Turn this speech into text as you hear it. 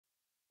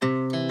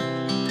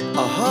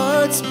Our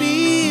hearts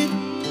beat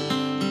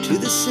to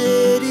the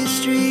city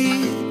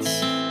streets.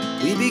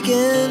 We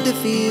began to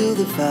feel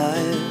the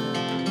fire.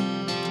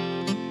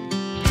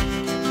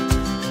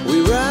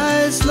 We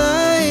rise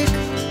like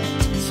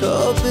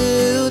tall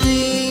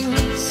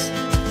buildings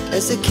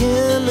as the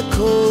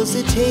chemicals,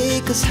 they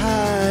take us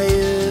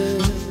higher.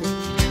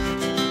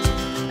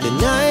 The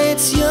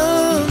night's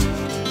young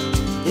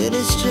and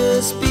it's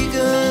just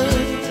begun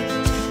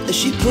as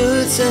she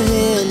puts her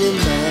hand in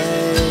mine.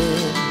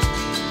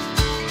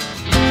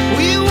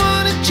 We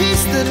wanna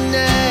chase the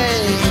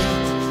night,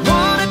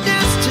 wanna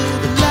dance to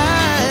the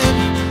light,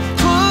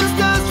 pull the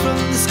stars from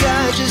the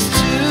sky, just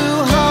two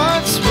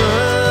hearts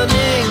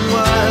running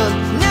wild.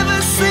 Never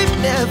sleep,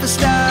 never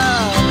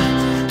stop,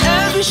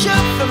 as we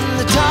shout from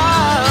the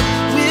top.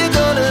 We're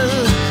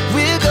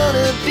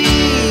gonna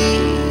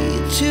be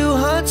two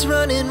hearts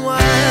running wild.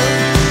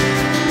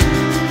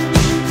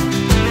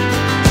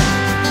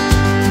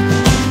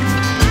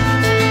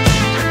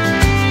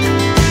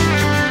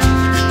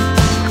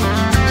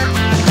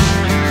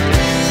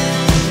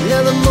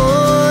 Now the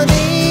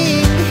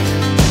morning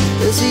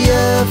is the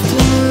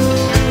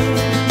afternoon.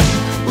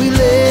 We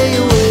lay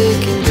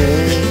awake in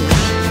bed.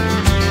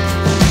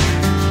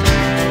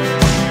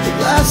 The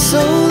laughs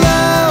so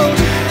loud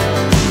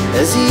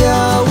as the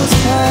hours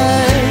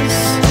pass.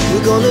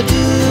 We're gonna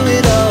do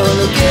it all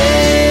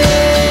again.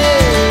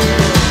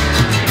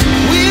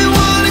 We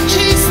wanna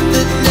chase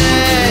the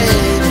night,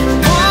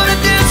 wanna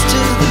dance to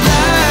the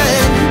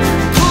light,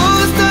 pull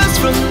the stars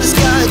from the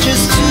sky,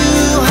 just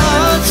two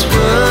hearts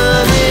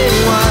running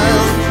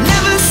wild.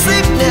 Never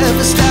sleep,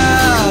 never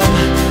stop,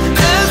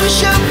 as we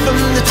shout from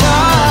the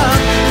top.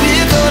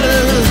 We're gonna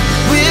be,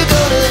 we're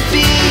gonna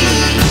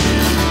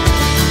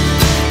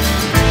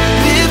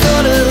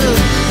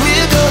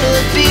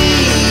be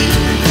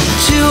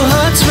two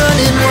hearts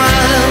running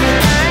wild.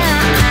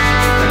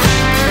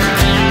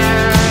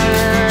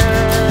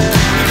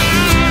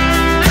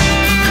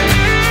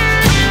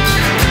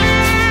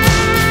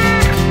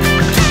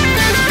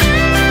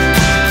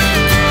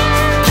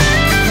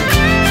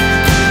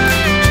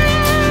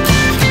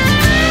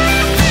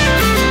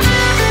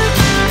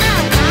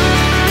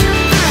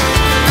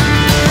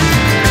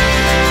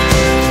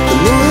 The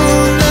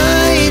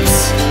moonlight,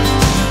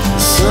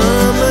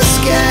 summer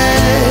sky,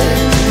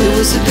 it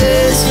was the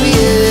best we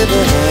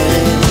ever had.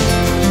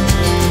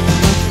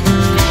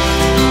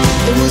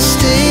 And we'll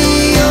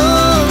stay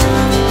on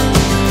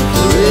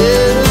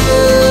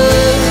forever.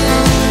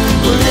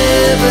 We'll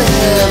never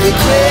have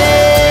regrets.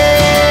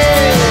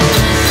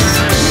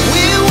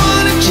 We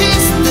wanna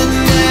chase the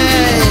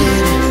night,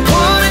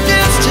 wanna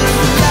dance to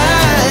the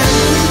light,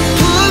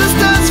 pull the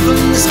stars from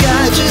the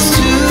sky, just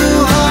two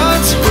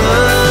hearts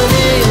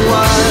running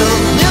wild.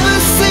 Never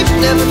sleep,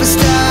 never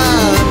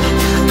stop,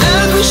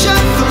 as we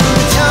shout from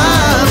the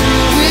top.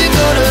 We're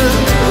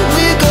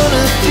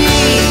gonna be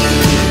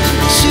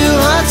two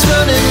hearts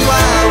running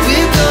wild.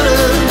 We're gonna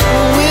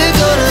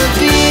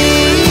be,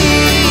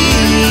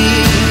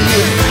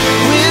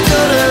 we're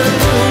gonna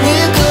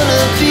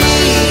be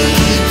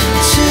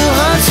two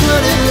hearts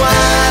running wild.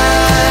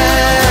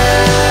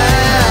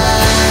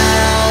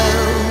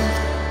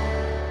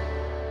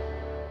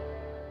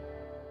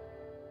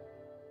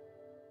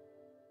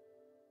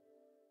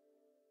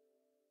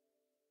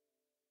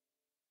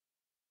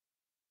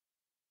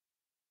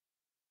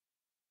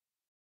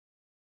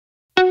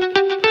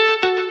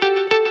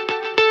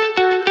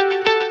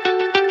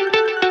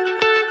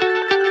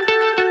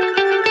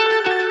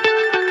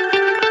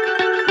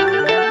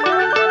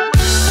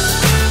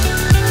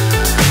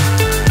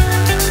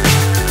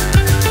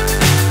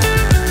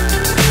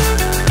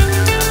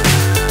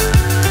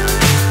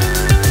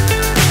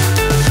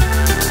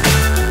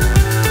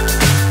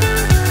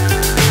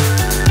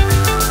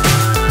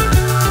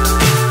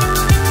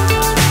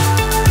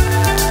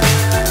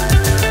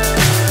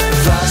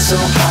 Fly so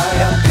high,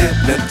 I'm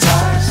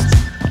hypnotized.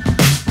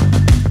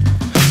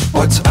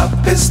 What's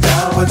up is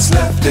down, what's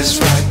left is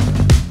right.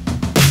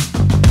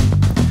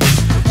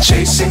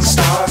 Chasing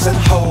stars and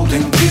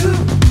holding you.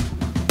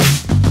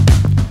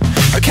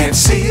 I can't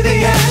see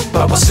the end,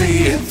 but we'll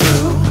see it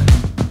through.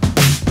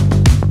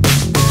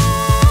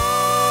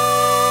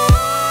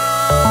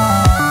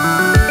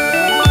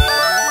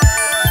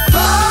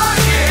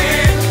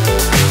 Flying,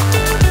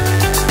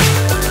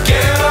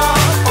 get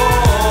on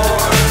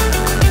board.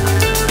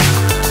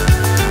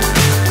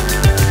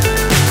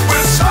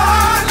 We're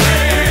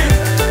smiling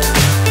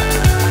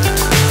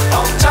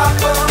on top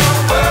of the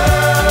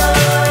world.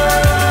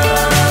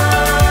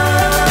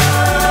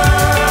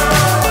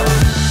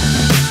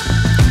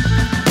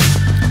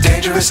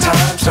 Dangerous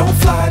times, don't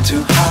fly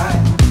too high.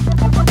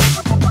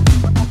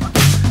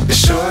 Be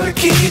sure to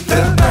keep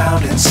the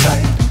ground in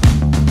sight.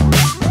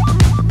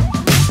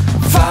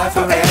 Fly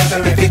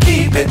forever if you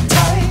keep it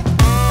tight.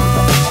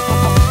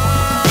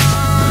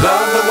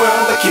 Love the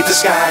world, but keep the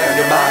sky on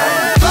your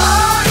mind.